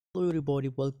Hello everybody,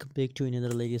 welcome back to another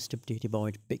latest update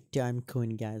about big time coin,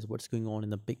 guys. What's going on in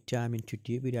the big time? In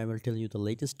today's video I will tell you the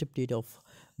latest update of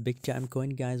big time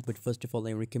coin, guys. But first of all,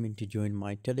 I recommend to join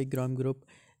my Telegram group.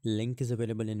 Link is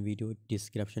available in video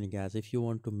description, guys. If you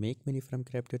want to make money from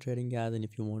crypto trading, guys, and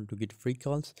if you want to get free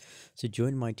calls, so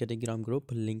join my Telegram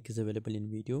group. Link is available in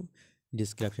video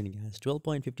description, guys.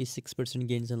 12.56%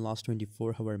 gains in last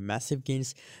 24 hour, massive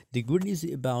gains. The good news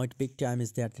about big time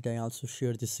is that I also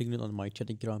share the signal on my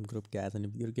Telegram group, guys,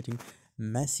 and you're getting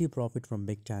massive profit from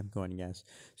big time coin, guys.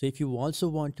 So if you also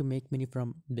want to make money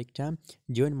from big time,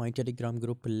 join my Telegram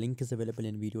group. Link is available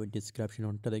in video description.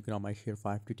 On Telegram I share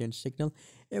 5 to 10 signal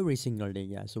every single day,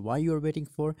 guys. So why you're waiting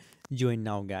for? Join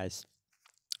now, guys.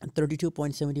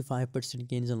 32.75%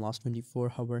 gains in last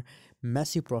 24 hour,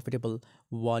 massive profitable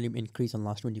volume increase in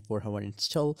last 24 hour, and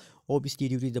still obviously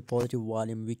due to the positive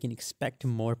volume we can expect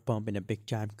more pump in a big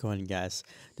time coin, guys.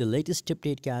 The latest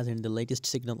update, guys, and the latest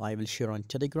signal I will share on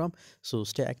Telegram, so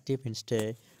stay active and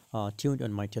stay tuned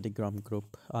on my Telegram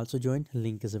group. Also join,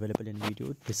 link is available in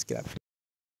video description.